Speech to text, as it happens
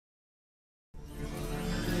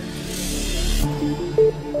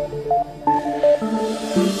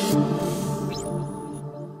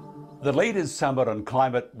The Leaders Summit on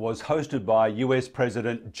Climate was hosted by US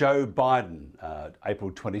President Joe Biden April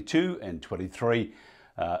 22 and 23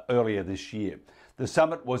 earlier this year. The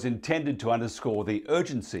summit was intended to underscore the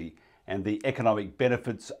urgency and the economic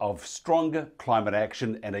benefits of stronger climate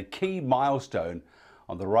action and a key milestone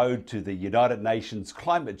on the road to the United Nations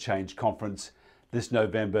Climate Change Conference this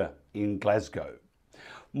November in Glasgow.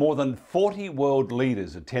 More than 40 world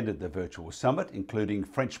leaders attended the virtual summit, including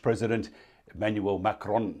French President Emmanuel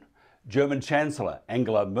Macron, German Chancellor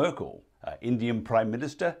Angela Merkel, Indian Prime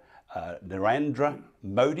Minister Narendra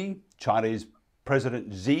Modi, Chinese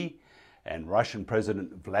President Xi, and Russian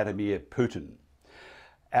President Vladimir Putin.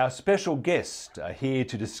 Our special guests are here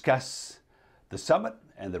to discuss the summit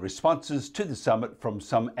and the responses to the summit from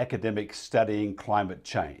some academics studying climate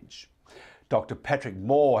change. Dr. Patrick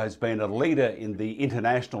Moore has been a leader in the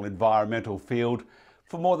international environmental field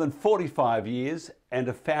for more than 45 years and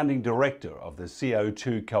a founding director of the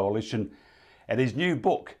CO2 Coalition, and his new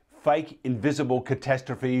book, Fake Invisible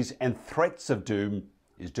Catastrophes and Threats of Doom,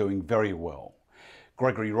 is doing very well.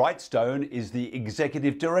 Gregory Wrightstone is the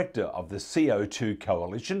executive director of the CO2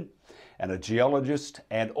 Coalition and a geologist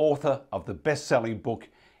and author of the best-selling book,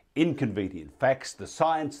 Inconvenient Facts, the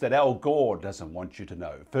science that Al Gore doesn't want you to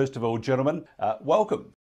know. First of all, gentlemen,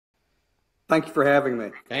 welcome. Thank you for having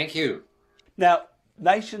me. Thank you. Now,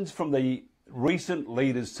 nations from the recent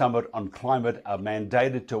Leaders Summit on Climate are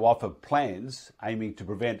mandated to offer plans aiming to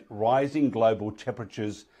prevent rising global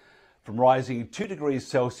temperatures from rising 2 degrees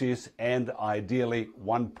Celsius and ideally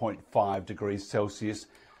 1.5 degrees Celsius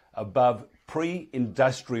above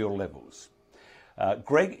pre-industrial levels.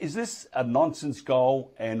 Greg, is this a nonsense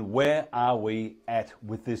goal, and where are we at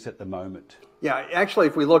with this at the moment? Yeah, actually,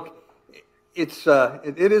 if we look, it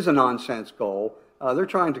is a nonsense goal. They're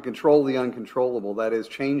trying to control the uncontrollable, that is,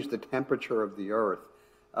 change the temperature of the Earth.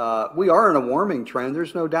 We are in a warming trend,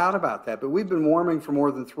 there's no doubt about that, but we've been warming for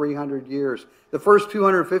more than 300 years. The first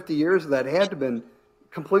 250 years of that had to have been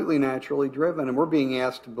completely naturally driven, and we're being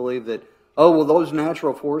asked to believe that, oh, well, those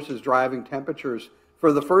natural forces driving temperatures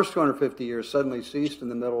for the first 250 years suddenly ceased in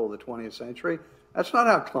the middle of the 20th century. That's not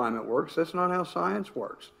how climate works, that's not how science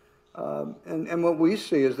works. And what we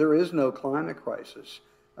see is there is no climate crisis.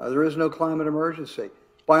 There is no climate emergency.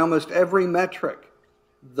 By almost every metric,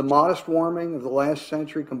 the modest warming of the last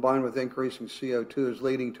century combined with increasing CO2 is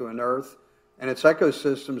leading to an Earth and its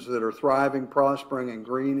ecosystems that are thriving, prospering, and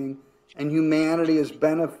greening, and humanity is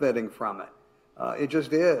benefiting from it. It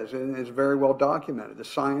just is, and it's very well documented. The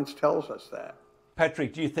science tells us that.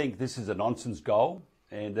 Patrick, do you think this is a nonsense goal?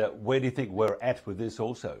 And where do you think we're at with this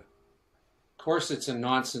also? Of course it's a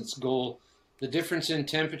nonsense goal. The difference in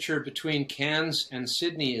temperature between Cairns and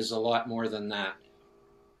Sydney is a lot more than that.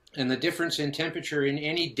 And the difference in temperature in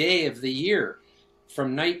any day of the year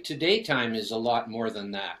from night to daytime is a lot more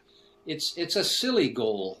than that. It's a silly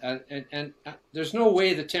goal, and there's no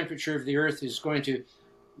way the temperature of the Earth is going to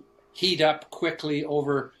heat up quickly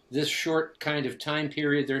over this short kind of time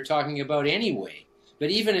period they're talking about anyway.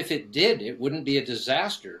 But even if it did, it wouldn't be a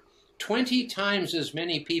disaster. 20 times as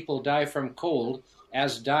many people die from cold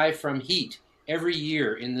as die from heat every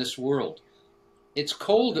year in this world. It's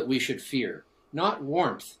cold that we should fear, not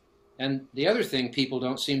warmth. And the other thing people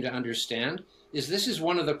don't seem to understand is this is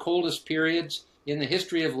one of the coldest periods in the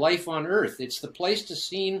history of life on Earth. It's the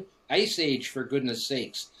Pleistocene Ice Age, for goodness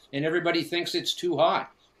sakes, and everybody thinks it's too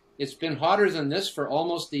hot. It's been hotter than this for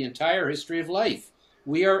almost the entire history of life.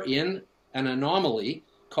 We are in an anomaly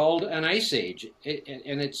called an ice age,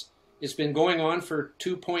 and it's been going on for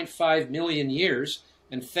 2.5 million years.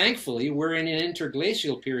 And thankfully, we're in an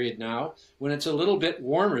interglacial period now when it's a little bit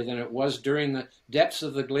warmer than it was during the depths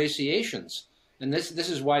of the glaciations. And this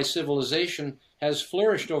is why civilization has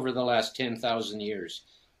flourished over the last 10,000 years.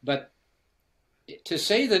 But to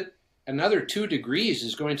say that another 2 degrees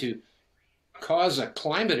is going to cause a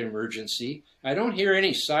climate emergency, I don't hear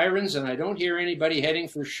any sirens and I don't hear anybody heading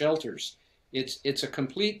for shelters. It's a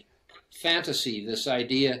complete fantasy, this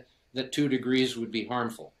idea that 2 degrees would be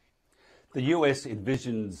harmful. The US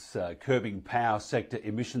envisions curbing power sector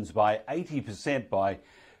emissions by 80% by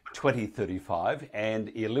 2035 and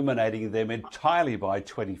eliminating them entirely by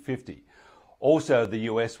 2050. Also, the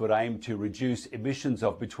US would aim to reduce emissions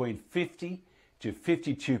of between 50 to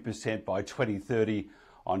 52% by 2030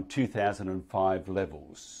 on 2005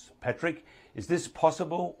 levels. Patrick, is this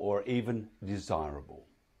possible or even desirable?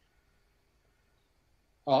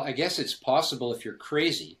 Well, I guess it's possible if you're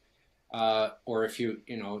crazy or if you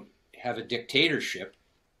have a dictatorship.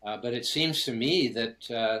 But it seems to me that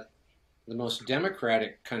the most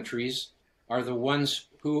democratic countries are the ones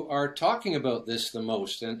who are talking about this the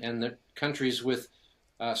most, and the countries with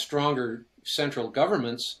stronger central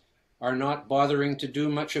governments are not bothering to do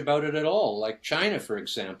much about it at all. Like China, for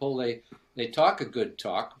example, they talk a good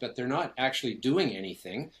talk, but they're not actually doing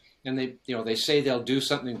anything. And they say they'll do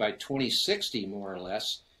something by 2060, more or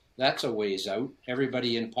less. That's a ways out.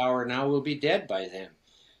 Everybody in power now will be dead by then.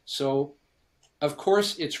 So, of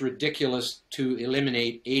course, it's ridiculous to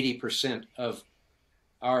eliminate 80% of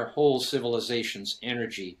our whole civilization's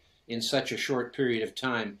energy in such a short period of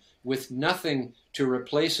time with nothing to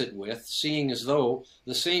replace it with, seeing as though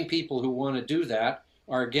the same people who want to do that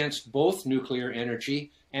are against both nuclear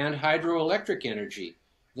energy and hydroelectric energy,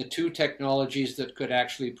 the two technologies that could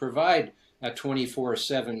actually provide a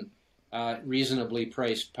 24/7 reasonably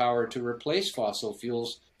priced power to replace fossil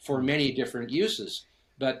fuels for many different uses.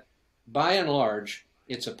 But by and large,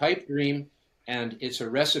 it's a pipe dream, and it's a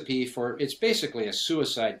recipe for, it's basically a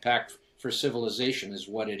suicide pact for civilization is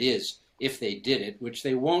what it is, if they did it, which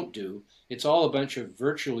they won't do. It's all a bunch of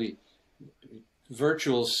virtual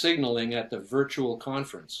signaling at the virtual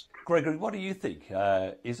conference. Gregory, what do you think?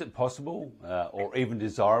 Is it possible or even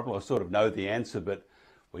desirable? I sort of know the answer, but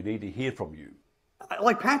we need to hear from you.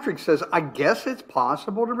 Like Patrick says, I guess it's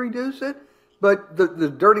possible to reduce it, but the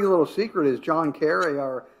dirty little secret is John Kerry,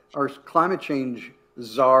 our climate change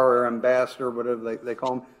czar or ambassador, whatever they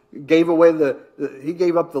call him, gave away he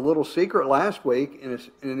gave up the little secret last week in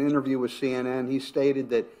an interview with CNN. He stated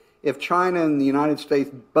that if China and the United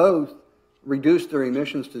States both reduced their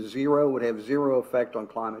emissions to zero, it would have zero effect on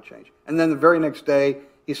climate change. And then the very next day,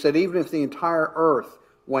 he said even if the entire Earth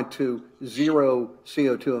went to zero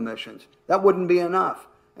CO2 emissions, that wouldn't be enough.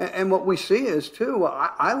 And what we see is, too,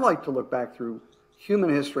 I like to look back through human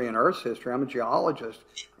history and Earth's history. I'm a geologist.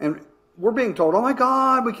 And we're being told, oh my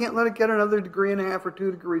God, we can't let it get another 1.5 degrees or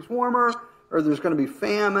 2 degrees warmer, or there's going to be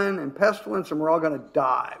famine and pestilence and we're all going to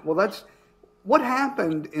die. Well, that's what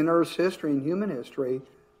happened in Earth's history and human history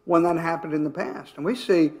when that happened in the past. And we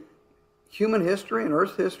see human history and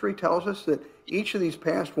Earth's history tells us that each of these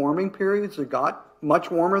past warming periods that got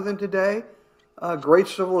much warmer than today, great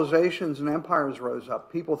civilizations and empires rose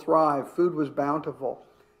up. People thrived. Food was bountiful.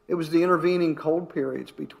 It was the intervening cold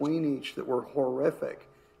periods between each that were horrific.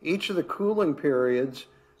 Each of the cooling periods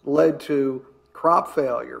led to crop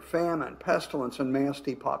failure, famine, pestilence, and mass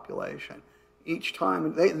depopulation. Each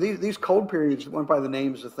time, these cold periods went by the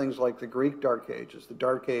names of things like the Greek Dark Ages, the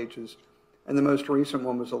Dark Ages, and the most recent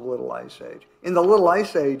one was the Little Ice Age. In the Little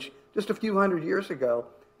Ice Age, just a few hundred years ago,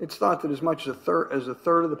 it's thought that as much as a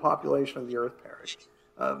third of the population of the Earth perished.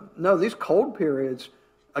 No, these cold periods,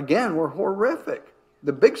 again, were horrific.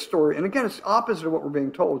 The big story, and again, it's opposite of what we're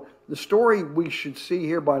being told. The story we should see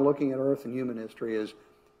here by looking at Earth and human history is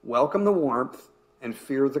welcome the warmth and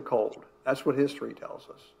fear the cold. That's what history tells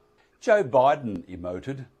us. Joe Biden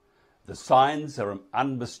emoted, the signs are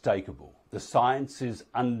unmistakable. The science is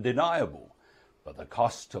undeniable, but the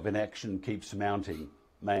cost of inaction keeps mounting.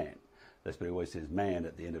 Man. That's what he always says, man,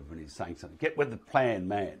 at the end of when he's saying something. Get with the plan,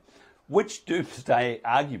 man. Which doomsday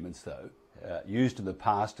arguments, though, used in the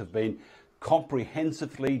past have been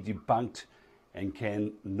comprehensively debunked and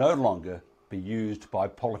can no longer be used by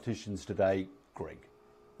politicians today, Greg?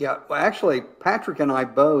 Yeah, well, actually, Patrick and I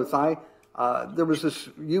both, there was this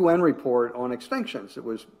UN report on extinctions that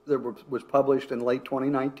was published in late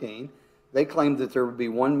 2019. They claimed that there would be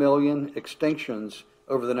 1 million extinctions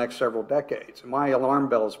over the next several decades. And my alarm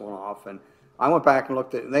bells went off, and I went back and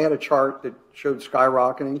looked at it, and they had a chart that showed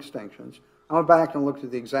skyrocketing extinctions. I went back and looked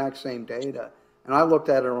at the exact same data, and I looked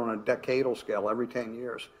at it on a decadal scale every 10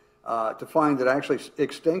 years to find that actually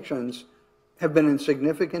extinctions have been in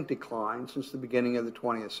significant decline since the beginning of the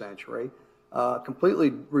 20th century,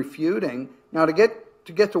 completely refuting. Now, to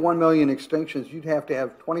get to 1 million extinctions, you'd have to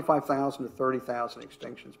have 25,000 to 30,000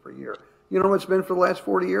 extinctions per year. You know what it's been for the last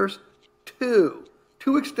 40 years?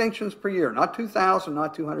 Two extinctions per year, not 2,000,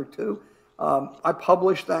 not 202. I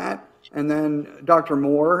published that, and then Dr.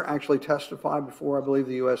 Moore actually testified before, I believe,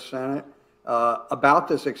 the U.S. Senate about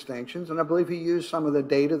this extinctions, and I believe he used some of the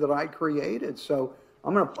data that I created. So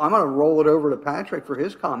I'm gonna roll it over to Patrick for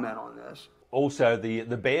his comment on this. Also,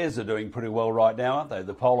 the bears are doing pretty well right now, aren't they?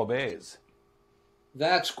 The polar bears.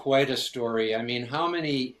 That's quite a story. I mean, how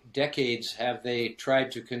many decades have they tried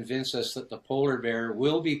to convince us that the polar bear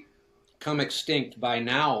will become extinct by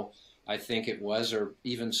now, I think it was, or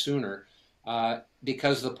even sooner,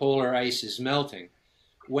 because the polar ice is melting,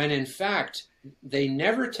 when in fact they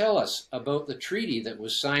never tell us about the treaty that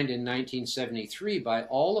was signed in 1973 by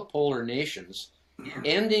all the polar nations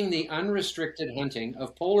ending the unrestricted hunting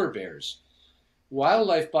of polar bears.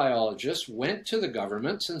 Wildlife biologists went to the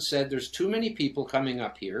governments and said there's too many people coming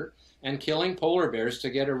up here and killing polar bears to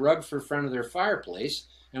get a rug for front of their fireplace,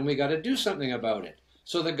 and we got to do something about it.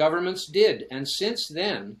 So the governments did, and since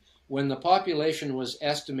then when the population was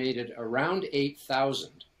estimated around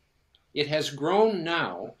 8,000. It has grown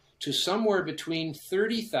now to somewhere between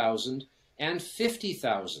 30,000 and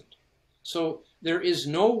 50,000. So there is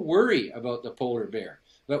no worry about the polar bear.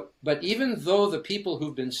 But even though the people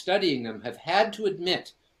who've been studying them have had to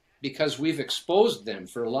admit, because we've exposed them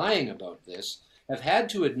for lying about this, have had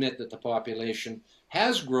to admit that the population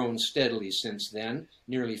has grown steadily since then,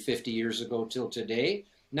 nearly 50 years ago till today.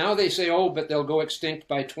 Now they say, oh, but they'll go extinct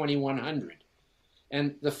by 2100.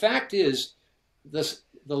 And the fact is, the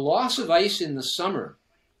loss of ice in the summer,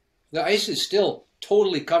 the ice is still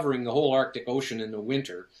totally covering the whole Arctic Ocean in the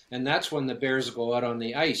winter, and that's when the bears go out on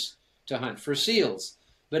the ice to hunt for seals.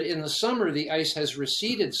 But in the summer, the ice has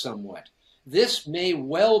receded somewhat. This may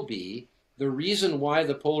well be the reason why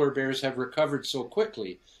the polar bears have recovered so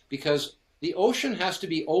quickly, because the ocean has to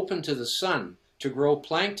be open to the sun to grow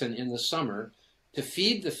plankton in the summer, to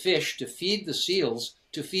feed the fish, to feed the seals,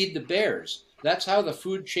 to feed the bears. That's how the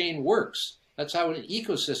food chain works. That's how an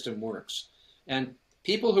ecosystem works. And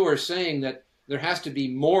people who are saying that there has to be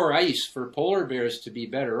more ice for polar bears to be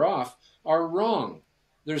better off are wrong.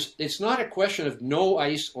 It's not a question of no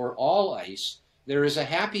ice or all ice. There is a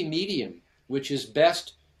happy medium, which is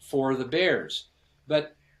best for the bears.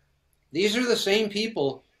 But these are the same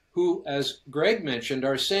people who, as Greg mentioned,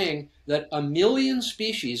 are saying that 1 million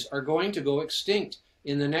species are going to go extinct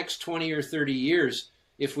in the next 20 or 30 years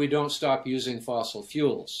if we don't stop using fossil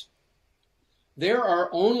fuels. There are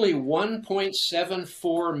only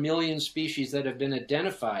 1.74 million species that have been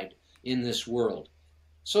identified in this world.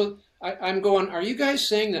 So I'm going, are you guys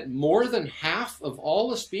saying that more than half of all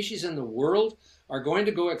the species in the world are going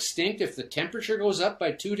to go extinct if the temperature goes up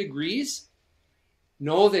by 2 degrees?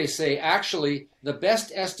 No, they say, actually, the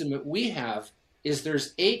best estimate we have is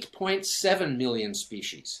there's 8.7 million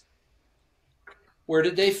species. Where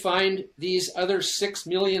did they find these other 6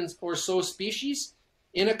 million or so species?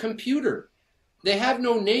 In a computer. They have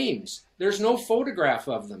no names. There's no photograph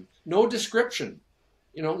of them, no description,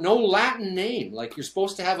 no Latin name, like you're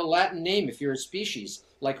supposed to have a Latin name if you're a species,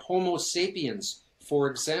 like Homo sapiens, for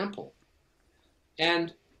example.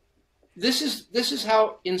 And this is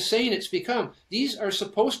how insane it's become. These are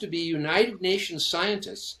supposed to be United Nations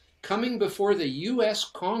scientists coming before the U.S.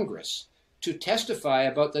 Congress to testify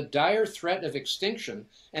about the dire threat of extinction,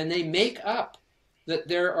 and they make up that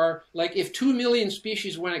there are, like, if 2 million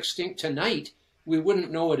species went extinct tonight, we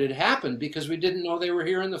wouldn't know it had happened because we didn't know they were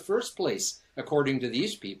here in the first place, according to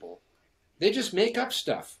these people. They just make up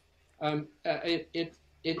stuff.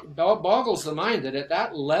 It boggles the mind that at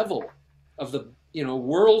that level of the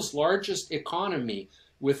world's largest economy,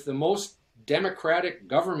 with the most democratic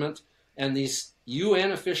government and these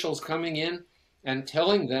UN officials coming in and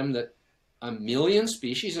telling them that 1 million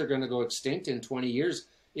species are going to go extinct in 20 years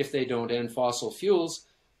if they don't end fossil fuels,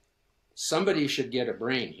 somebody should get a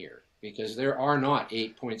brain here, because there are not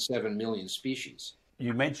 8.7 million species.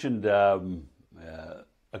 You mentioned a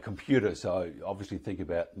computer, so I obviously think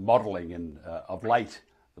about modelling, and of late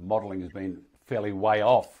the modelling has been fairly way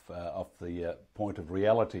off the point of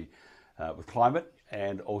reality with climate,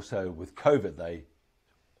 and also with COVID. They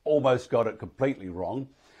almost got it completely wrong.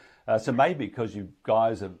 So maybe because you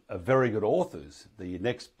guys are very good authors, the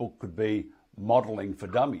next book could be Modelling for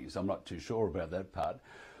Dummies. I'm not too sure about that part.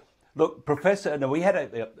 Look, Professor, now we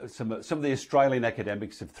had some of the Australian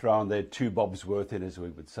academics have thrown their 2 bobs worth in, as we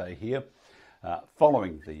would say here,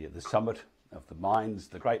 following the summit of the minds,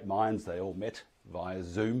 the great minds. They all met via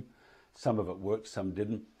Zoom. Some of it worked, some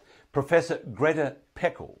didn't. Professor Greta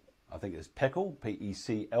Peckel, I think it's Peckel,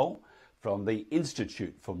 P-E-C-L, from the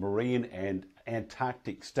Institute for Marine and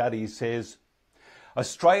Antarctic Studies says,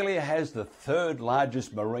 Australia has the 3rd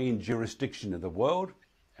largest marine jurisdiction in the world,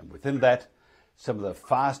 and within that, some of the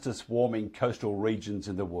fastest warming coastal regions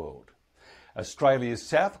in the world. Australia's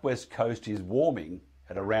southwest coast is warming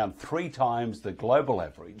at around 3 times the global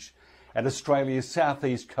average, and Australia's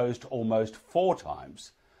southeast coast almost 4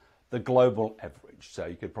 times the global average. So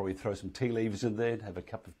you could probably throw some tea leaves in there and have a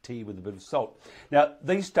cup of tea with a bit of salt. Now,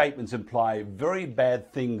 these statements imply very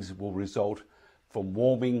bad things will result from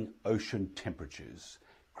warming ocean temperatures.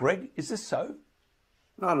 Greg, is this so?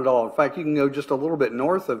 Not at all. In fact, you can go just a little bit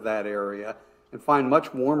north of that area and find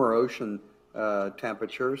much warmer ocean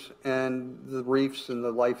temperatures, and the reefs and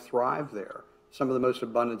the life thrive there. Some of the most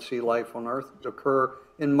abundant sea life on Earth occur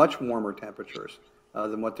in much warmer temperatures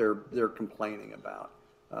than what they're complaining about.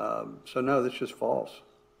 So no, that's just false.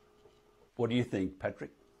 What do you think,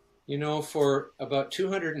 Patrick? For about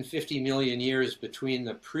 250 million years between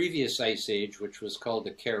the previous ice age, which was called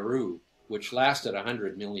the Karoo, which lasted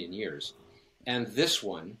 100 million years, and this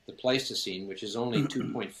one, the Pleistocene, which is only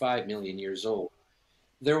 2.5 million years old,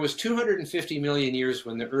 there was 250 million years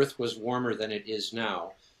when the Earth was warmer than it is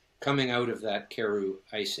now, coming out of that Karoo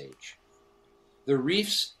ice age. The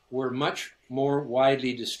reefs were much more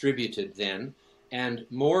widely distributed then and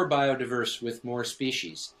more biodiverse with more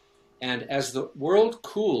species. And as the world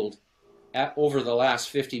cooled over the last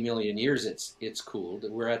 50 million years, it's cooled.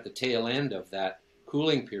 We're at the tail end of that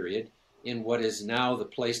cooling period in what is now the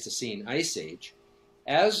Pleistocene Ice Age.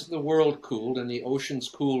 As the world cooled and the oceans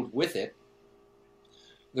cooled with it,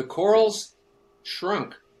 the corals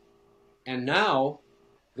shrunk. And now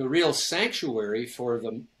the real sanctuary for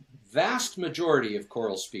the vast majority of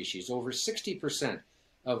coral species, over 60%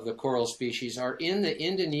 of the coral species, are in the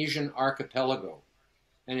Indonesian archipelago.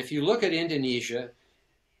 And if you look at Indonesia,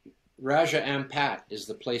 Raja Ampat is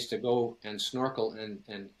the place to go and snorkel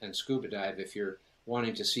and scuba dive if you're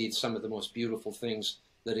wanting to see some of the most beautiful things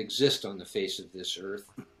that exist on the face of this earth.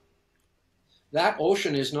 That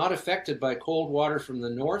ocean is not affected by cold water from the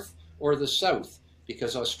north or the south,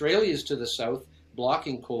 because Australia is to the south,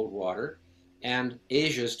 blocking cold water, and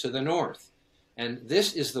Asia is to the north. And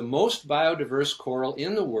this is the most biodiverse coral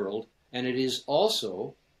in the world, and it is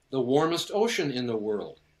also the warmest ocean in the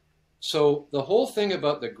world. So the whole thing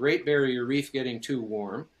about the Great Barrier Reef getting too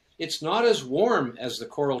warm, it's not as warm as the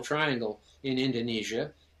Coral Triangle in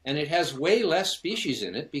Indonesia, and it has way less species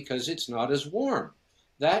in it because it's not as warm.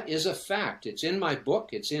 That is a fact. It's in my book.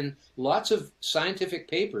 It's in lots of scientific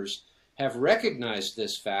papers have recognized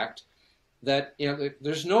this fact, that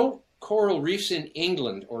there's no coral reefs in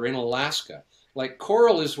England or in Alaska. Like,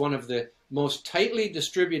 coral is one of the most tightly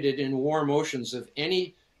distributed in warm oceans of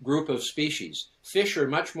any group of species. Fish are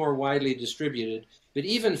much more widely distributed, but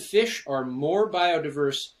even fish are more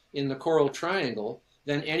biodiverse in the Coral Triangle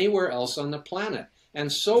than anywhere else on the planet.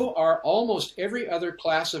 And so are almost every other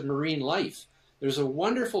class of marine life. There's a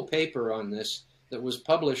wonderful paper on this that was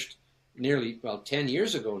published nearly, 10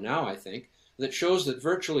 years ago now, I think, that shows that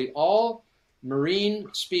virtually all marine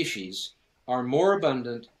species are more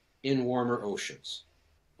abundant in warmer oceans.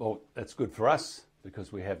 Well, that's good for us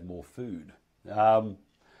because we have more food.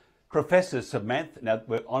 Professor Samantha, now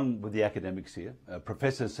we're on with the academics here,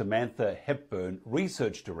 Professor Samantha Hepburn,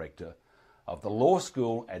 Research Director of the Law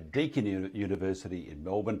School at Deakin University in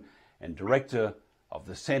Melbourne and Director of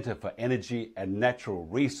the Centre for Energy and Natural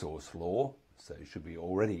Resource Law, so you should be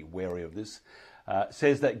already wary of this,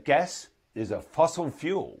 says that gas is a fossil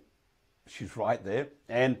fuel. She's right there,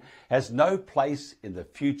 and has no place in the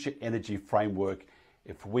future energy framework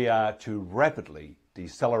if we are to rapidly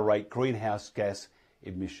decelerate greenhouse gas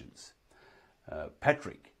emissions.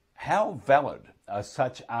 Patrick, how valid are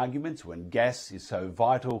such arguments when gas is so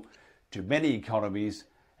vital to many economies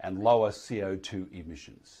and lower CO2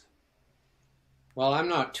 emissions? Well, I'm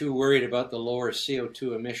not too worried about the lower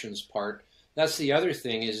CO2 emissions part. That's the other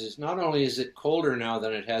thing, is not only is it colder now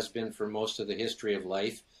than it has been for most of the history of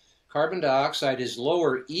life, carbon dioxide is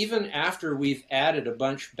lower even after we've added a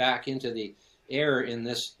bunch back into the air in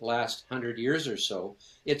this last 100 years or so.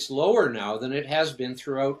 It's lower now than it has been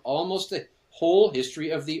throughout almost the whole history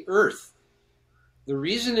of the Earth. The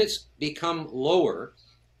reason it's become lower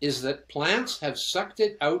is that plants have sucked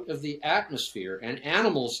it out of the atmosphere, and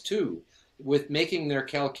animals too, with making their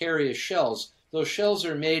calcareous shells. Those shells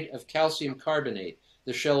are made of calcium carbonate,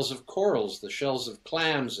 the shells of corals, the shells of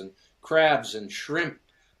clams and crabs and shrimp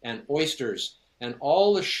and oysters, and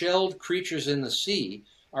all the shelled creatures in the sea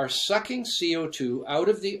are sucking CO2 out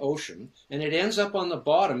of the ocean, and it ends up on the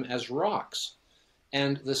bottom as rocks.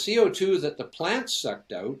 And the CO2 that the plants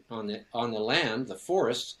sucked out on the land, the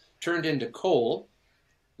forests, turned into coal.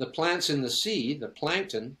 The plants in the sea, the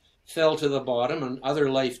plankton, fell to the bottom, and other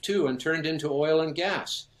life too, and turned into oil and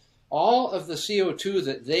gas. All of the CO2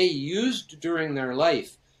 that they used during their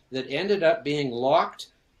life that ended up being locked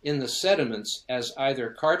in the sediments as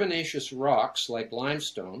either carbonaceous rocks like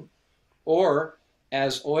limestone or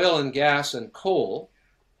as oil and gas and coal,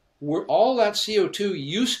 all that CO2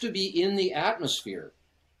 used to be in the atmosphere.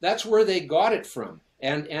 That's where they got it from,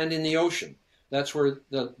 and in the ocean. That's where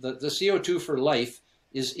the CO2 for life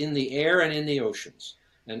is, in the air and in the oceans.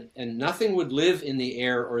 And nothing would live in the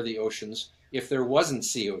air or the oceans if there wasn't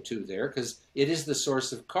CO2 there, because it is the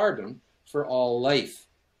source of carbon for all life.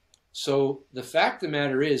 So the fact of the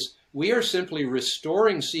matter is, we are simply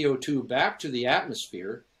restoring CO2 back to the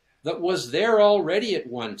atmosphere that was there already at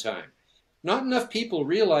one time. Not enough people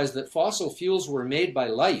realize that fossil fuels were made by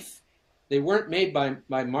life. They weren't made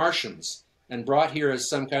by Martians and brought here as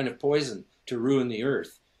some kind of poison to ruin the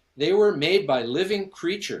earth. They were made by living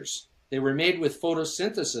creatures. They were made with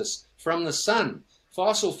photosynthesis from the sun.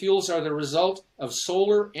 Fossil fuels are the result of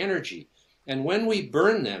solar energy. And when we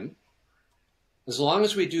burn them, As long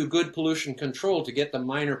as we do good pollution control to get the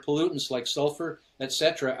minor pollutants like sulfur,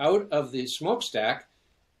 etc., out of the smokestack,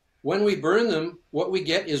 when we burn them, what we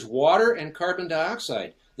get is water and carbon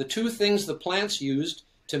dioxide, the two things the plants used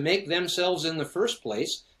to make themselves in the first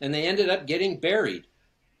place, and they ended up getting buried,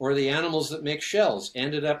 or the animals that make shells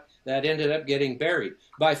ended up getting buried.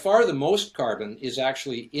 By far the most carbon is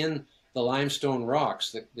actually in the limestone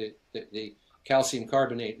rocks, the calcium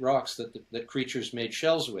carbonate rocks that creatures made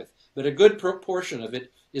shells with. But a good proportion of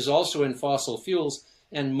it is also in fossil fuels,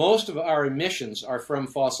 and most of our emissions are from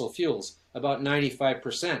fossil fuels, about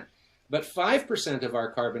 95%. But 5% of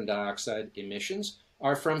our carbon dioxide emissions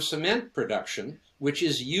are from cement production, which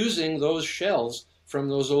is using those shells from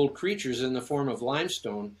those old creatures in the form of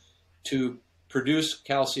limestone to produce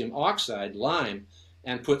calcium oxide, lime,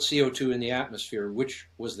 and put CO2 in the atmosphere, which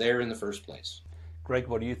was there in the first place. Greg,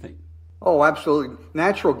 what do you think? Oh, absolutely.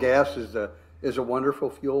 Natural gas is a wonderful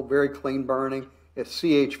fuel, very clean burning. It's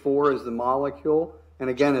CH4 is the molecule. And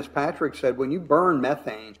again, as Patrick said, when you burn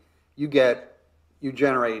methane, you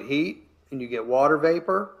generate heat, and you get water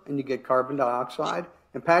vapor, and you get carbon dioxide.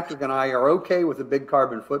 And Patrick and I are okay with a big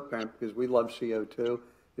carbon footprint because we love CO2.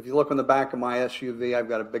 If you look on the back of my SUV, I've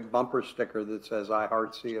got a big bumper sticker that says I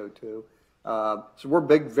heart CO2. So we're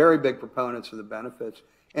very big proponents of the benefits.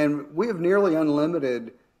 And we have nearly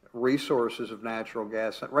unlimited resources of natural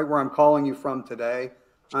gas. Right where I'm calling you from today,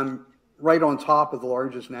 I'm right on top of the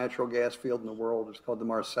largest natural gas field in the world. It's called the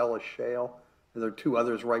Marcellus Shale. There are two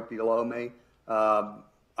others right below me.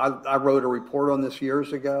 I wrote a report on this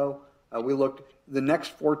years ago. We looked, the next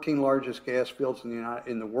 14 largest gas fields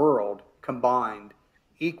in the world combined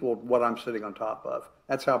equaled what I'm sitting on top of.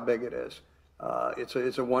 That's how big it is.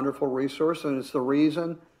 It's a wonderful resource, and it's the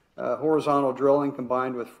reason horizontal drilling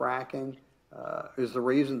combined with fracking is the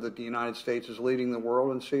reason that the United States is leading the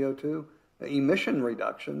world in CO2 emission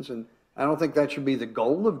reductions. And I don't think that should be the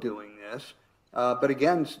goal of doing this. But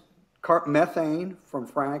again, methane from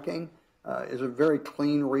fracking is a very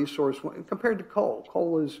clean resource compared to coal.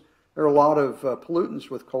 There are a lot of pollutants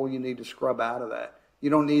with coal you need to scrub out of that. You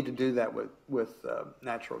don't need to do that with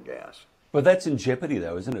natural gas. But that's in jeopardy,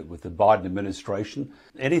 though, isn't it, with the Biden administration?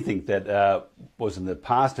 Anything that was in the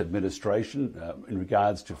past administration in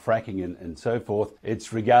regards to fracking and so forth,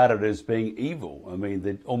 it's regarded as being evil. I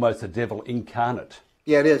mean, almost the devil incarnate.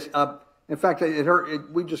 Yeah, it is. In fact,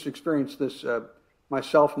 we just experienced this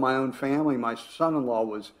myself, my own family. My son-in-law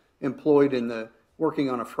was employed working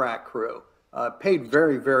on a frac crew. Paid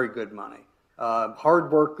very, very good money. Hard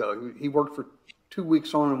work, though. He worked for 2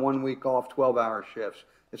 weeks on and 1 week off, 12-hour shifts.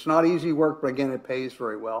 It's not easy work, but again, it pays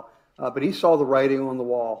very well. But he saw the writing on the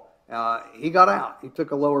wall. He got out. He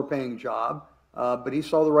took a lower-paying job, but he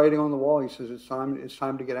saw the writing on the wall. He says, "It's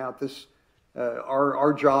time to get out.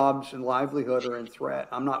 Our jobs and livelihood are in threat.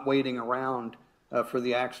 I'm not waiting around for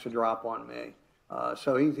the axe to drop on me."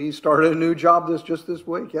 So he started a new job just this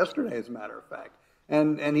week, yesterday, as a matter of fact,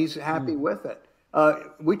 and he's happy with it.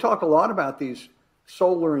 We talk a lot about these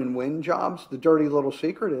solar and wind jobs. The dirty little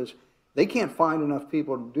secret is they can't find enough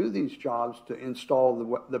people to do these jobs to install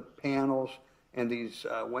the panels and these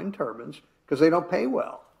wind turbines because they don't pay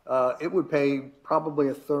well. It would pay probably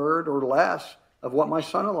a third or less of what my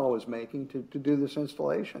son-in-law was making to do this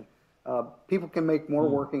installation. People can make more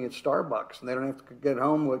working at Starbucks, and they don't have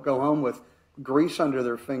to go home with grease under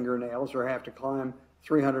their fingernails or have to climb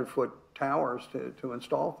 300-foot towers to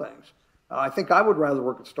install things. I think I would rather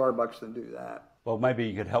work at Starbucks than do that. Well, maybe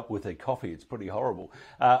you could help with their coffee. It's pretty horrible.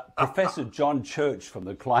 Professor John Church from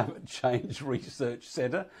the Climate Change Research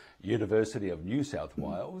Centre, University of New South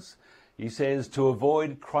Wales, he says to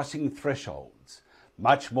avoid crossing thresholds,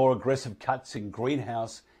 much more aggressive cuts in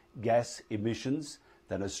greenhouse gas emissions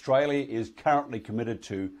than Australia is currently committed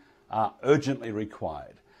to are urgently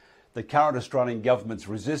required. The current Australian government's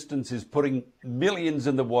resistance is putting millions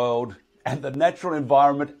in the world and the natural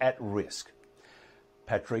environment at risk.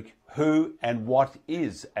 Patrick, who and what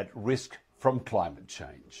is at risk from climate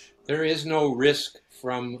change? There is no risk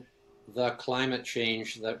from the climate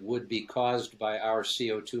change that would be caused by our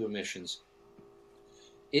CO2 emissions.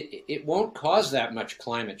 It won't cause that much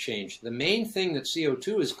climate change. The main thing that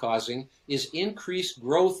CO2 is causing is increased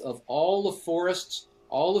growth of all the forests,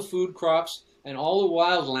 all the food crops, and all the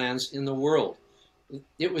wildlands in the world.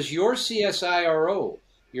 It was your CSIRO,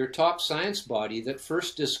 your top science body, that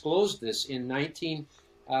first disclosed this in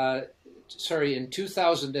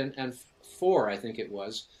 2004, I think it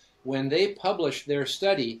was, when they published their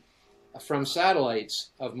study from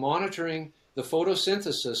satellites of monitoring the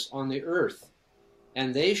photosynthesis on the Earth.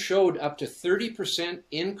 And they showed up to 30%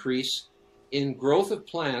 increase in growth of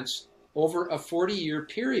plants over a 40-year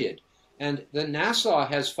period. And the NASA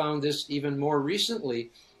has found this even more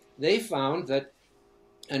recently. They found that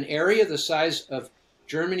an area the size of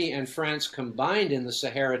Germany and France combined in the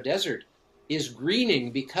Sahara Desert is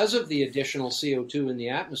greening because of the additional CO2 in the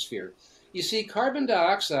atmosphere. You see, carbon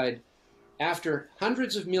dioxide, after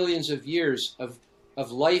hundreds of millions of years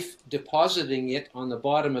of life depositing it on the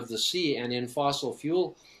bottom of the sea and in fossil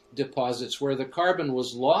fuel deposits where the carbon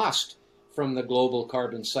was lost from the global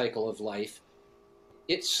carbon cycle of life,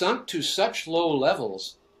 it sunk to such low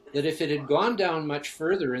levels that if it had gone down much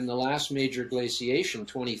further in the last major glaciation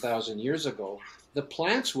 20,000 years ago, the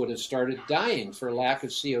plants would have started dying for lack of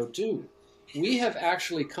CO2. We have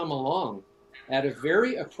actually come along at a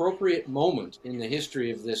very appropriate moment in the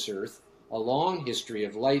history of this earth, a long history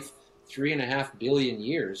of life, 3.5 billion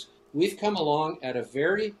years. We've come along at a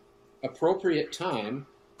very appropriate time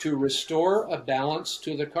to restore a balance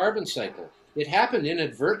to the carbon cycle. It happened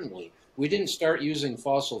inadvertently. We didn't start using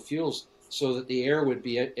fossil fuels so that the air would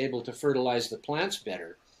be able to fertilize the plants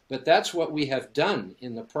better. But that's what we have done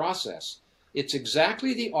in the process. It's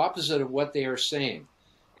exactly the opposite of what they are saying.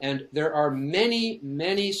 And there are many,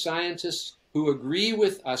 many scientists who agree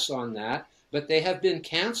with us on that, but they have been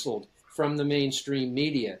canceled from the mainstream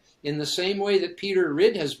media, in the same way that Peter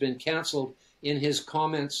Ridd has been canceled in his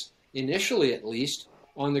comments, initially at least,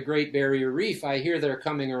 on the Great Barrier Reef. I hear they're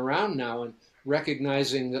coming around now and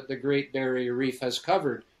recognizing that the Great Barrier Reef has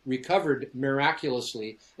recovered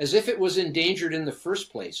miraculously, as if it was endangered in the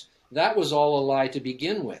first place. That was all a lie to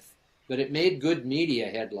begin with, but it made good media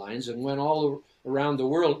headlines and went all around the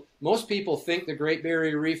world. Most people think the Great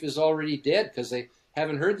Barrier Reef is already dead because they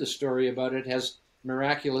haven't heard the story about it has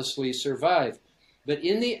miraculously survived. But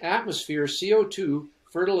in the atmosphere, CO2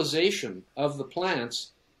 fertilization of the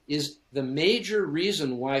plants is the major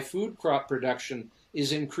reason why food crop production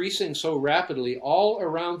is increasing so rapidly all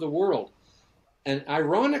around the world. And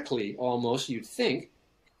ironically, almost, you'd think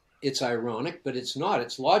it's ironic, but it's not,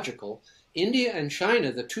 it's logical. India and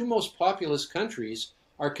China, the two most populous countries,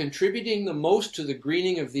 are contributing the most to the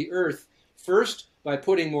greening of the earth, first by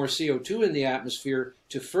putting more CO2 in the atmosphere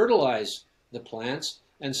to fertilize the plants,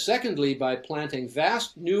 and secondly by planting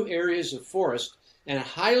vast new areas of forest and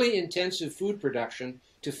highly intensive food production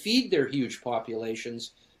to feed their huge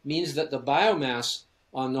populations, means that the biomass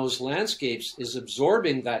on those landscapes is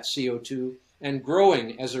absorbing that CO2 and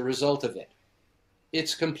growing as a result of it.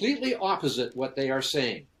 It's completely opposite what they are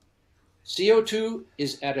saying. CO2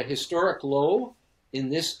 is at a historic low in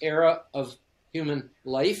this era of human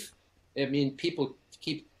life. I mean, people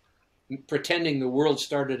keep pretending the world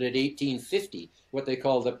started at 1850, what they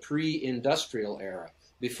call the pre-industrial era,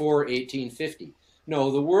 before 1850.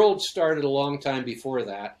 No, the world started a long time before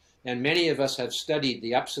that, and many of us have studied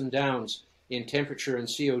the ups and downs in temperature and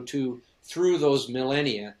CO2 through those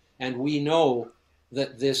millennia, and we know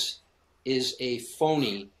that this is a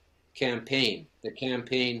phony campaign, the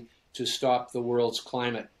campaign to stop the world's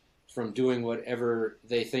climate from doing whatever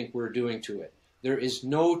they think we're doing to it. There is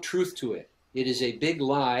no truth to it. It is a big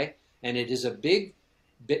lie, and it is a big,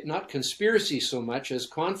 not conspiracy so much as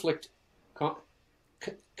conflict, not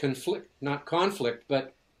conflict,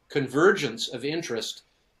 but convergence of interest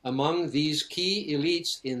among these key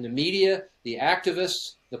elites in the media, the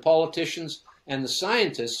activists, the politicians, and the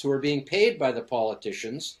scientists who are being paid by the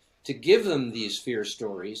politicians to give them these fear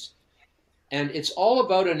stories. And it's all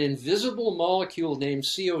about an invisible molecule named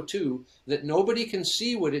CO2 that nobody can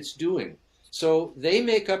see what it's doing. So they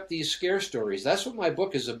make up these scare stories. That's what my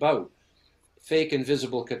book is about. Fake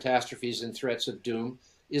Invisible Catastrophes and Threats of Doom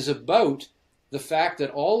is about the fact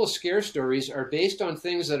that all the scare stories are based on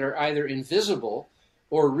things that are either invisible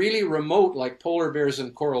or really remote, like polar bears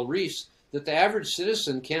and coral reefs, that the average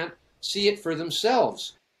citizen can't see it for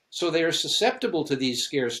themselves. So they are susceptible to these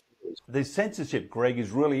scare stories. The censorship, Greg,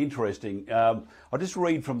 is really interesting. I'll just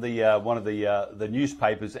read from the one of the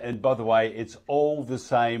newspapers, and by the way, it's all the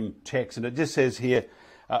same text, and it just says here,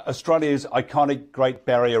 Australia's iconic Great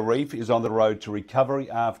Barrier Reef is on the road to recovery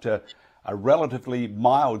after a relatively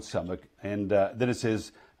mild summer, and then it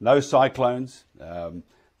says no cyclones,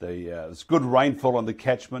 there's good rainfall on the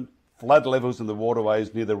catchment, flood levels in the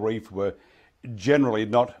waterways near the reef were generally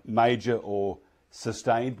not major or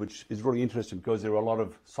sustained, which is really interesting because there are a lot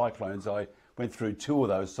of cyclones. I went through 2 of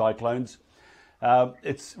those cyclones.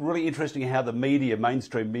 It's really interesting how the media,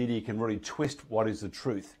 mainstream media, can really twist what is the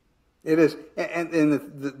truth. It is,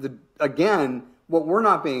 and again, what we're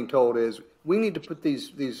not being told is we need to put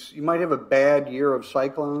these. You might have a bad year of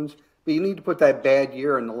cyclones, but you need to put that bad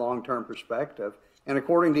year in the long-term perspective. And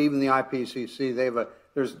according to even the IPCC,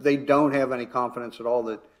 they don't have any confidence at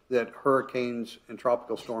all that hurricanes and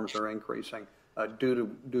tropical storms are increasing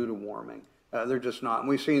due to warming. They're just not. And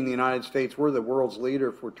we see in the United States, we're the world's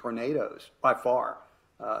leader for tornadoes by far.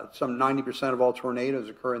 Some 90% of all tornadoes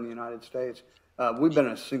occur in the United States. We've been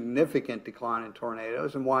in a significant decline in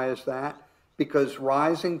tornadoes. And why is that? Because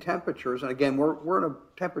rising temperatures, and again, we're in a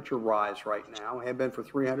temperature rise right now, we have been for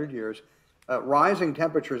 300 years. Rising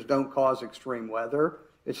temperatures don't cause extreme weather.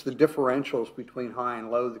 It's the differentials between high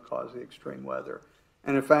and low that cause the extreme weather.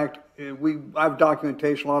 And in fact, I have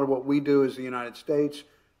documentation, a lot of what we do as the United States.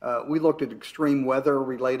 We looked at extreme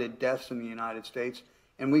weather-related deaths in the United States,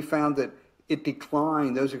 and we found that it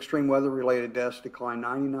declined, those extreme weather-related deaths declined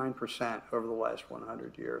 99% over the last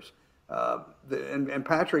 100 years. And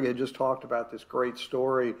Patrick had just talked about this great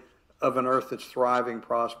story of an Earth that's thriving,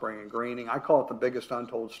 prospering, and greening. I call it the biggest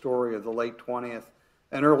untold story of the late 20th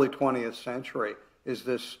and early 20th century. Is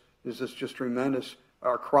this just tremendous?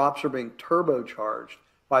 Our crops are being turbocharged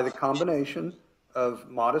by the combination of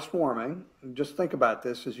modest warming. And just think about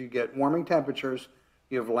this: as you get warming temperatures,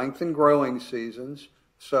 you have lengthened growing seasons.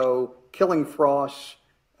 So killing frosts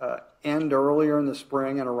end earlier in the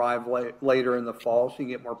spring and arrive later in the fall, so you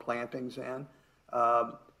get more plantings in.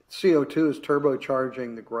 CO2 is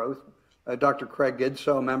turbocharging the growth. Dr. Craig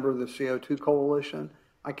Gidso, a member of the CO2 Coalition,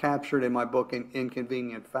 I captured in my book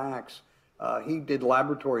Inconvenient Facts. He did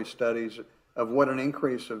laboratory studies of what an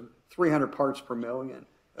increase of 300 parts per million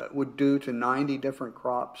would do to 90 different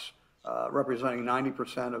crops, representing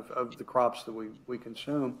 90% of the crops that we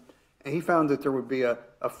consume. And he found that there would be a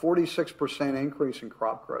 46% increase in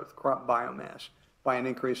crop growth, crop biomass, by an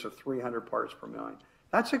increase of 300 parts per million.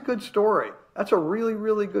 That's a good story. That's a really,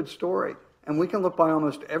 really good story. And we can look by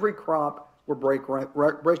almost every crop. We're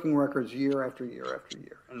breaking records year after year after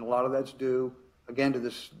year. And a lot of that's due, again, to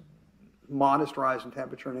this modest rise in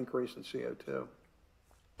temperature and increase in CO2.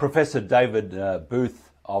 Professor David Booth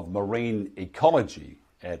of Marine Ecology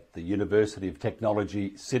at the University of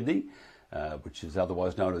Technology, Sydney, which is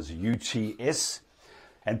otherwise known as UTS,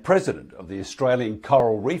 and President of the Australian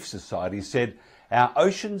Coral Reef Society, said, "Our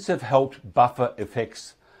oceans have helped buffer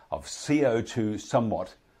effects of CO2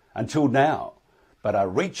 somewhat until now, but are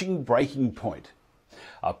reaching breaking point.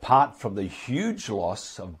 Apart from the huge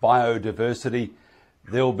loss of biodiversity,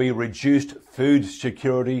 there will be reduced food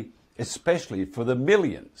security, especially for the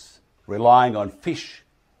millions relying on fish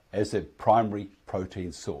as their primary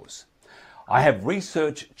protein source. I have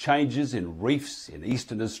researched changes in reefs in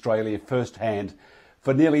eastern Australia firsthand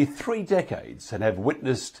for nearly 3 decades and have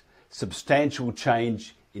witnessed substantial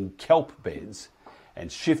change in kelp beds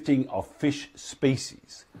and shifting of fish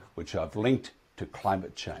species, which I've linked to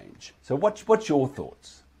climate change." So what's your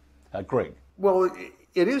thoughts? Greg? Well,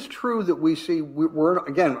 it is true that we see,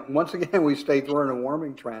 once again, we state we're in a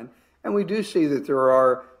warming trend, and we do see that there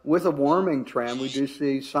are, with a warming trend, we do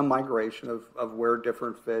see some migration of where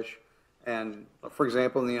different fish, and for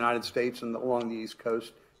example, in the United States and along the East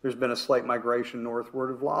Coast, there's been a slight migration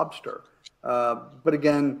northward of lobster. But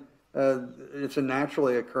again, it's a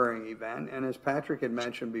naturally occurring event, and as Patrick had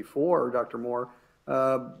mentioned before, Dr. Moore,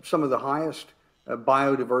 some of the highest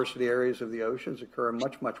biodiversity areas of the oceans occur in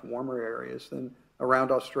much, much warmer areas than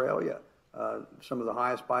around Australia. Some of the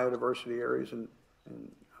highest biodiversity areas and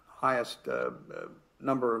highest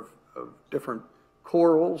number of different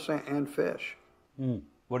corals and fish.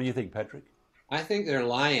 What do you think, Patrick? I think they're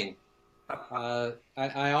lying. I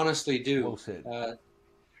honestly do. Well said.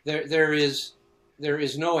 There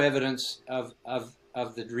is no evidence of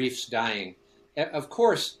the reefs dying. Of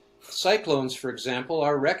course, cyclones, for example,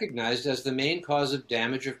 are recognized as the main cause of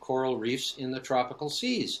damage of coral reefs in the tropical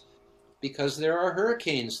seas because there are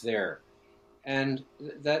hurricanes there, and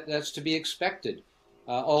that's to be expected.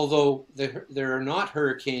 Although there are not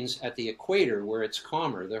hurricanes at the equator where it's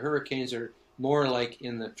calmer. The hurricanes are more like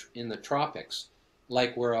in the tropics,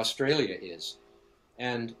 like where Australia is.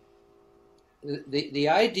 And the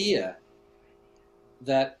idea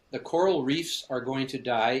that the coral reefs are going to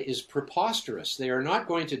die is preposterous. They are not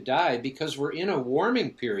going to die because we're in a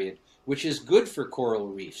warming period, which is good for coral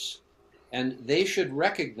reefs. And they should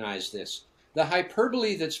recognize this. The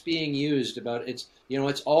hyperbole that's being used about it's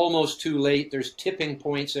almost too late, there's tipping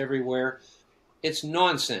points everywhere, it's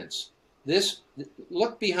nonsense.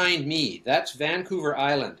 Look behind me, that's Vancouver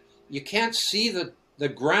Island. You can't see the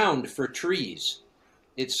ground for trees.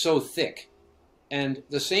 It's so thick. And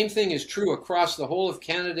the same thing is true across the whole of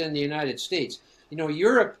Canada and the United States.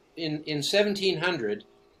 Europe in 1700,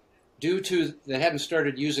 they hadn't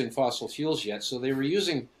started using fossil fuels yet, so they were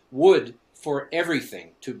using wood for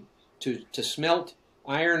everything, to smelt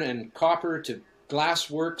iron and copper, to glass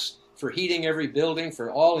works, for heating every building,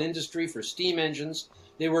 for all industry, for steam engines.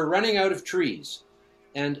 They were running out of trees.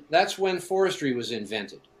 And that's when forestry was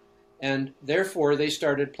invented. And therefore, they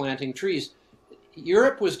started planting trees.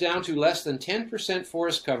 Europe was down to less than 10%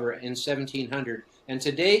 forest cover in 1700, and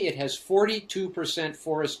today it has 42%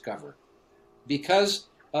 forest cover because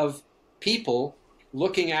of people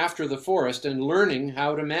looking after the forest and learning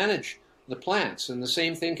how to manage the plants. And the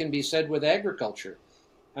same thing can be said with agriculture.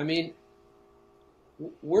 I mean,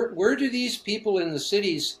 where do these people in the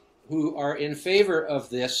cities who are in favor of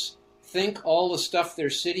this think all the stuff their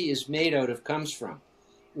city is made out of comes from?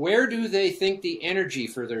 Where do they think the energy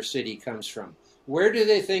for their city comes from? Where do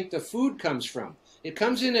they think the food comes from? It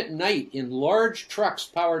comes in at night in large trucks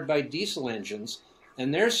powered by diesel engines,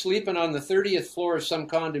 and they're sleeping on the 30th floor of some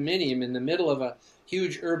condominium in the middle of a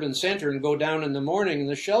huge urban center and go down in the morning and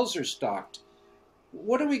the shelves are stocked.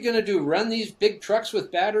 What are we going to do, run these big trucks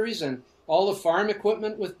with batteries and all the farm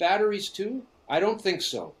equipment with batteries too? I don't think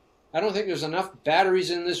so. I don't think there's enough batteries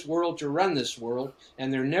in this world to run this world,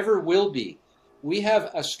 and there never will be. We have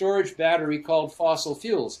a storage battery called fossil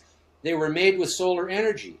fuels. They were made with solar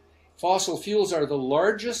energy. Fossil fuels are the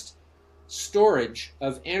largest storage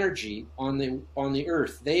of energy on the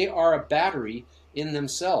earth. They are a battery in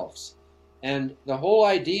themselves. And the whole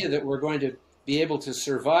idea that we're going to be able to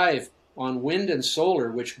survive on wind and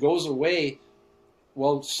solar, which goes away,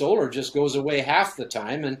 well, solar just goes away half the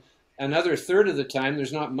time, and another third of the time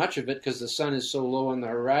there's not much of it because the sun is so low on the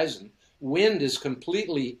horizon. Wind is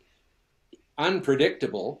completely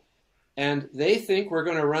unpredictable, and they think we're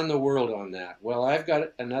going to run the world on that. Well, I've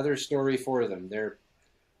got another story for them. They're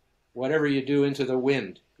whatever you do into the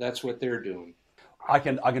wind, that's what they're doing. I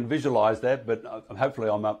can visualize that, but hopefully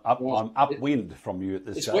I'm upwind from you at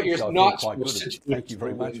this stage. It's what you're so not quite supposed good. to do. Thank you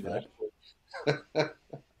very much for that.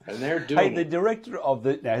 And they're doing the director of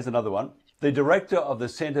the, now here's another one. The director of the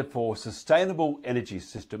Centre for Sustainable Energy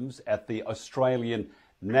Systems at the Australian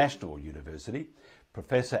National University,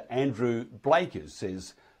 Professor Andrew Blakers,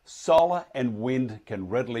 says solar and wind can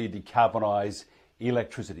readily decarbonise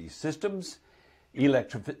electricity systems.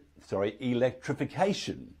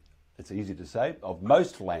 Electrification, it's easy to say, of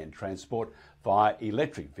most land transport via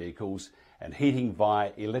electric vehicles and heating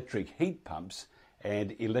via electric heat pumps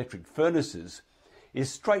and electric furnaces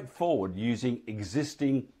is straightforward using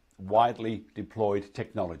existing widely deployed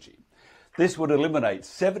technology. This would eliminate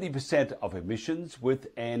 70% of emissions with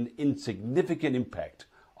an insignificant impact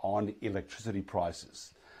on electricity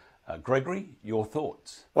prices. Gregory, your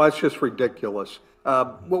thoughts? Well, it's just ridiculous.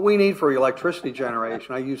 What we need for electricity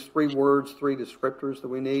generation, I use three words, three descriptors that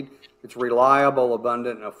we need. It's reliable,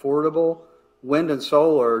 abundant, and affordable. Wind and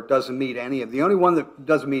solar doesn't meet any of, the only one that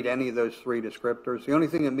doesn't meet any of those three descriptors, the only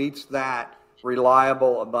thing that meets that,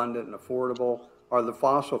 reliable, abundant, and affordable, are the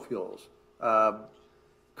fossil fuels,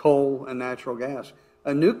 coal and natural gas.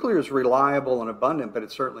 Nuclear is reliable and abundant, but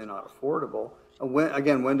it's certainly not affordable.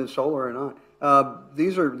 Again, wind and solar are not.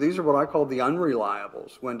 These are what I call the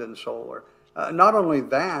unreliables, wind and solar. Not only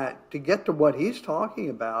that, to get to what he's talking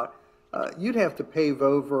about, you'd have to pave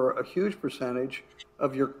over a huge percentage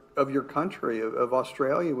of your country, of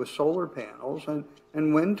Australia, with solar panels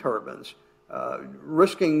and wind turbines,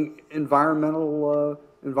 risking environmentally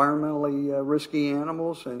risky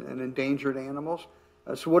animals and endangered animals.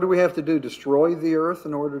 So what do we have to do? Destroy the earth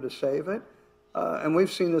in order to save it? And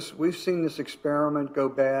we've seen this experiment go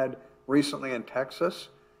bad recently in Texas,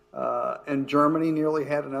 and Germany nearly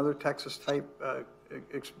had another Texas-type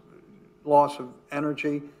loss of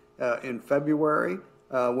energy in February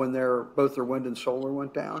when both their wind and solar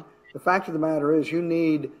went down. The fact of the matter is, you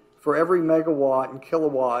need, for every megawatt and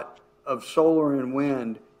kilowatt of solar and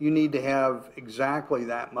wind, you need to have exactly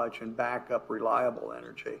that much in backup reliable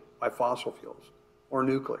energy by fossil fuels or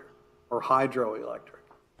nuclear or hydroelectric.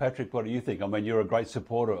 Patrick, what do you think? I mean, you're a great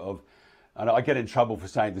supporter of, and I get in trouble for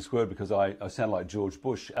saying this word because I sound like George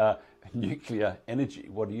Bush, nuclear energy.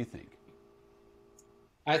 What do you think?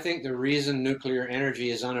 I think the reason nuclear energy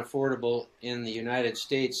is unaffordable in the United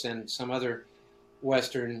States and some other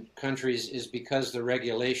Western countries is because the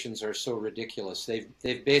regulations are so ridiculous.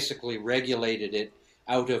 They've basically regulated it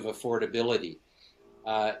out of affordability.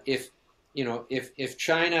 If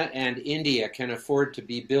China and India can afford to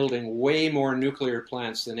be building way more nuclear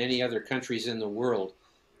plants than any other countries in the world,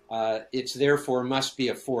 it's therefore must be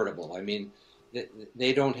affordable. I mean,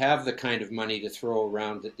 they don't have the kind of money to throw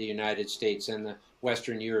around that the United States and the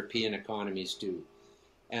Western European economies do.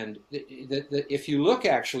 And if you look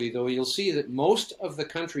actually, though, you'll see that most of the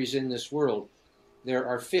countries in this world, there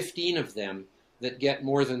are 15 of them that get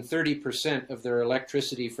more than 30% of their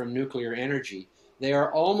electricity from nuclear energy. They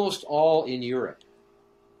are almost all in Europe.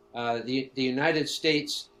 The United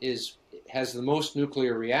States has the most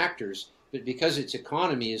nuclear reactors, but because its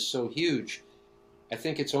economy is so huge, I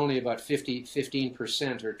think it's only about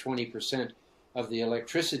 15% or 20% of the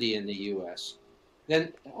electricity in the U.S.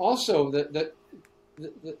 then also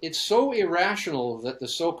it's so irrational that the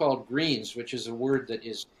so-called Greens, which is a word that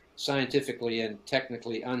is scientifically and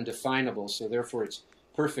technically undefinable, so therefore it's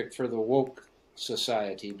perfect for the woke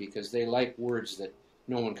society because they like words that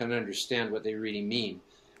no one can understand what they really mean.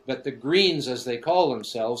 But the Greens, as they call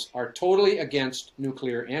themselves, are totally against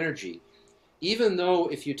nuclear energy. Even though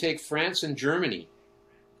if you take France and Germany,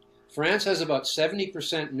 France has about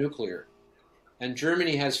 70% nuclear and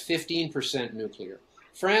Germany has 15% nuclear.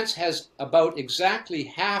 France has about exactly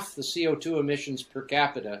half the CO2 emissions per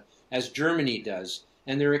capita as Germany does,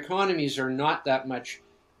 and their economies are not that much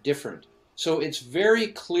different. So it's very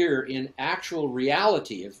clear in actual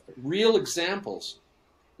reality of real examples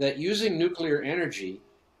that using nuclear energy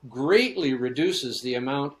greatly reduces the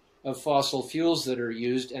amount of fossil fuels that are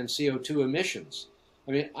used and CO2 emissions.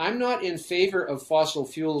 I mean, I'm not in favor of fossil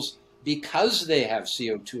fuels because they have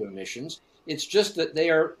CO2 emissions. It's just that they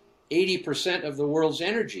are 80% of the world's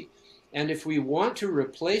energy. And if we want to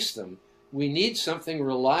replace them, we need something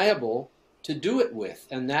reliable to do it with,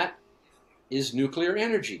 and that is nuclear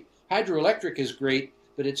energy. Hydroelectric is great,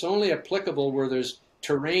 but it's only applicable where there's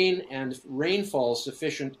terrain and rainfall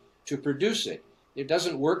sufficient to produce it. It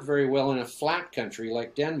doesn't work very well in a flat country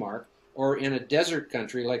like Denmark or in a desert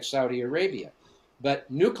country like Saudi Arabia. But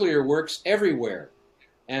nuclear works everywhere.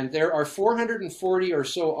 And there are 440 or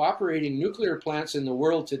so operating nuclear plants in the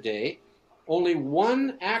world today. Only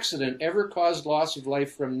one accident ever caused loss of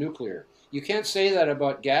life from nuclear. You can't say that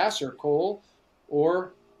about gas or coal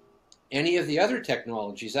or any of the other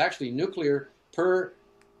technologies. Actually, nuclear per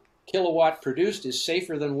kilowatt produced is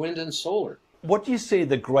safer than wind and solar. What do you see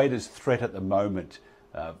the greatest threat at the moment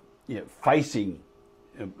facing,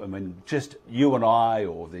 I mean, just you and I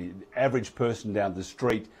or the average person down the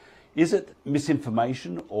street? Is it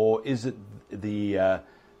misinformation, or is it the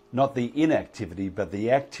not the inactivity but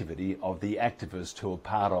the activity of the activists who are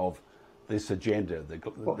part of this agenda,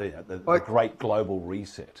 the great global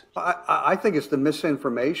reset? I think it's the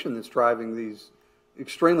misinformation that's driving these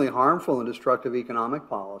extremely harmful and destructive economic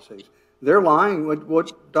policies. They're lying.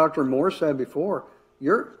 What Dr. Moore said before,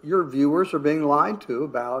 your viewers are being lied to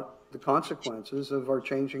about the consequences of our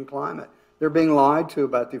changing climate. They're being lied to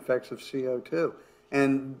about the effects of CO2.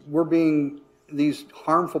 And these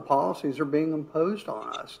harmful policies are being imposed on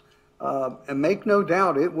us. And make no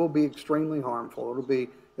doubt, it will be extremely harmful.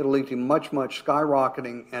 It'll lead to much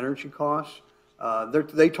skyrocketing energy costs.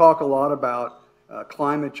 They talk a lot about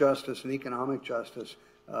climate justice and economic justice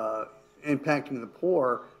impacting the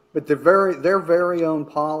poor, but their very own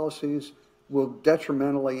policies will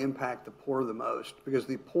detrimentally impact the poor the most, because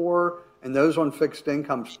the poor and those on fixed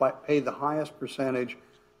incomes pay the highest percentage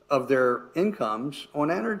of their incomes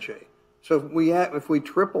on energy. So if we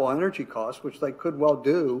triple energy costs, which they could well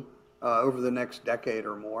do over the next decade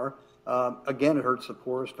or more, again, it hurts the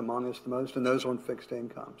poorest among us the most and those on fixed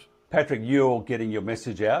incomes. Patrick, you're getting your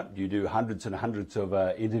message out. You do hundreds and hundreds of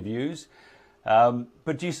interviews.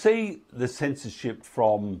 But do you see the censorship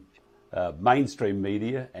from mainstream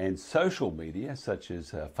media and social media, such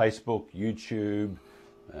as Facebook, YouTube,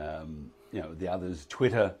 the others,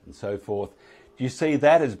 Twitter and so forth? Do you see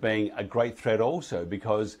that as being a great threat also?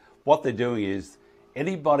 Because what they're doing is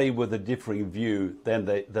anybody with a differing view than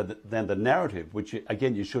the narrative, which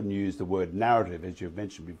again, you shouldn't use the word narrative, as you've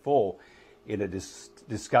mentioned before, in a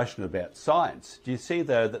discussion about science. Do you see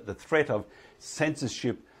the threat of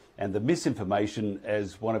censorship and the misinformation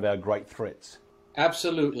as one of our great threats?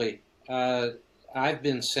 Absolutely. I've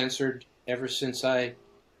been censored ever since I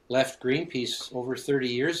left Greenpeace over 30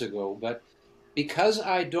 years ago, but because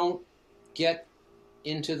I don't get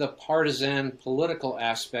into the partisan political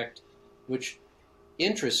aspect, which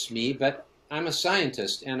interests me, but I'm a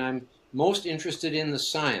scientist and I'm most interested in the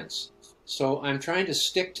science. So I'm trying to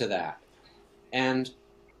stick to that. And,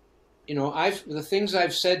 the things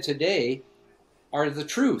I've said today are the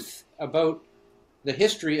truth about the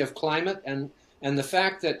history of climate and the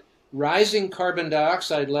fact that rising carbon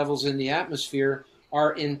dioxide levels in the atmosphere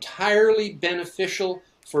are entirely beneficial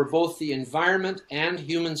for both the environment and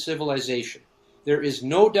human civilization. There is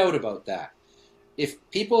no doubt about that. If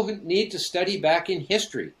people need to study back in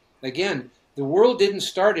history, again, the world didn't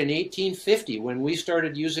start in 1850 when we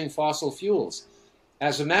started using fossil fuels.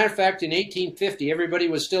 As a matter of fact, in 1850, everybody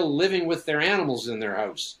was still living with their animals in their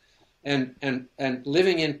house and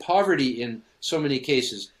living in poverty in so many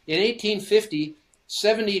cases. In 1850,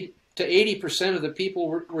 70 to 80% of the people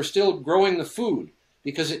were still growing the food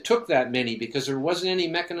because it took that many, because there wasn't any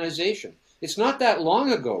mechanization. It's not that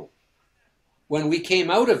long ago when we came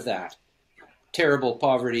out of that terrible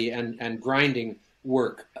poverty and grinding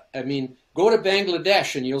work. I mean, go to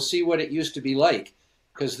Bangladesh and you'll see what it used to be like,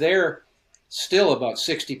 because there still about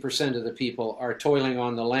 60% of the people are toiling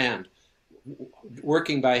on the land,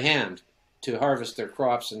 working by hand to harvest their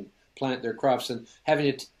crops and plant their crops, and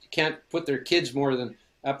can't put their kids more than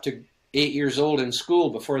up to 8 years old in school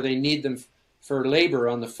before they need them for labor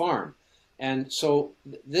on the farm. And so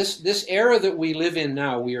this era that we live in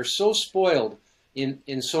now, we are so spoiled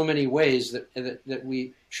in so many ways that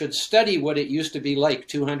we should study what it used to be like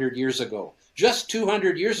 200 years ago. Just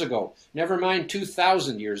 200 years ago, never mind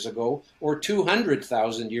 2,000 years ago or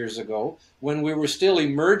 200,000 years ago, when we were still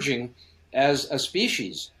emerging as a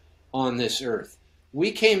species on this earth.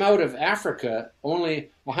 We came out of Africa only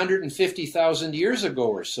 150,000 years ago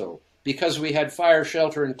or so, because we had fire,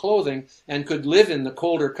 shelter, and clothing and could live in the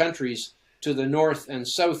colder countries to the north and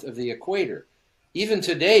south of the equator. Even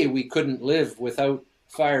today, we couldn't live without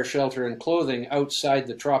fire, shelter, and clothing outside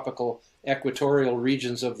the tropical equatorial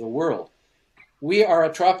regions of the world. We are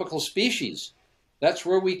a tropical species. That's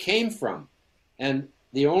where we came from. And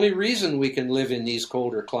the only reason we can live in these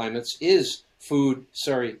colder climates is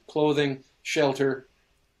clothing, shelter,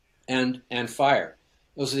 and fire.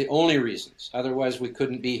 Those are the only reasons. Otherwise, we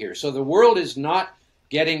couldn't be here. So the world is not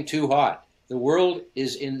getting too hot. The world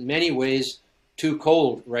is in many ways too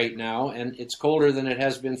cold right now, and it's colder than it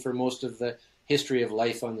has been for most of the history of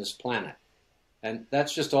life on this planet. And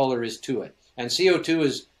that's just all there is to it. And CO2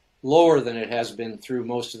 is lower than it has been through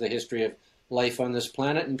most of the history of life on this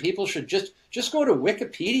planet, and people should just go to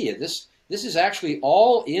Wikipedia. This is actually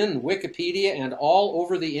all in Wikipedia and all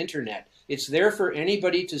over the internet. It's there for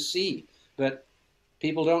anybody to see, but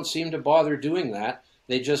people don't seem to bother doing that.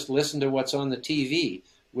 They just listen to what's on the TV,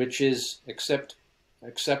 which is,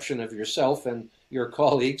 exception of yourself and your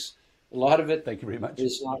colleagues, a lot of it Thank you very much.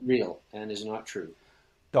 is not real and is not true.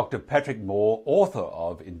 Dr. Patrick Moore, author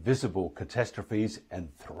of Invisible Catastrophes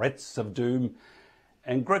and Threats of Doom,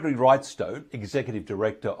 and Gregory Wrightstone, Executive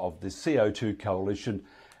Director of the CO2 Coalition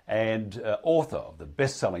and author of the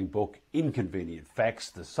best-selling book Inconvenient Facts,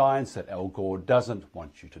 The Science That Al Gore Doesn't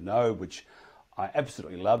Want You to Know, which I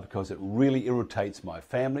absolutely love because it really irritates my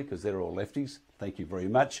family because they're all lefties. Thank you very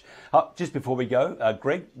much. Just before we go,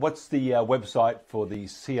 Greg, what's the website for the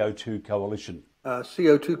CO2 Coalition?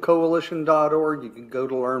 CO2coalition.org. You can go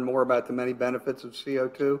to learn more about the many benefits of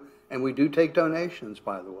CO2. And we do take donations,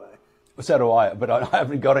 by the way. So do I, but I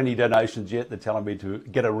haven't got any donations yet. They're telling me to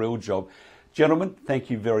get a real job. Gentlemen, thank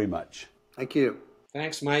you very much. Thank you.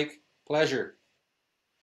 Thanks, Mike. Pleasure.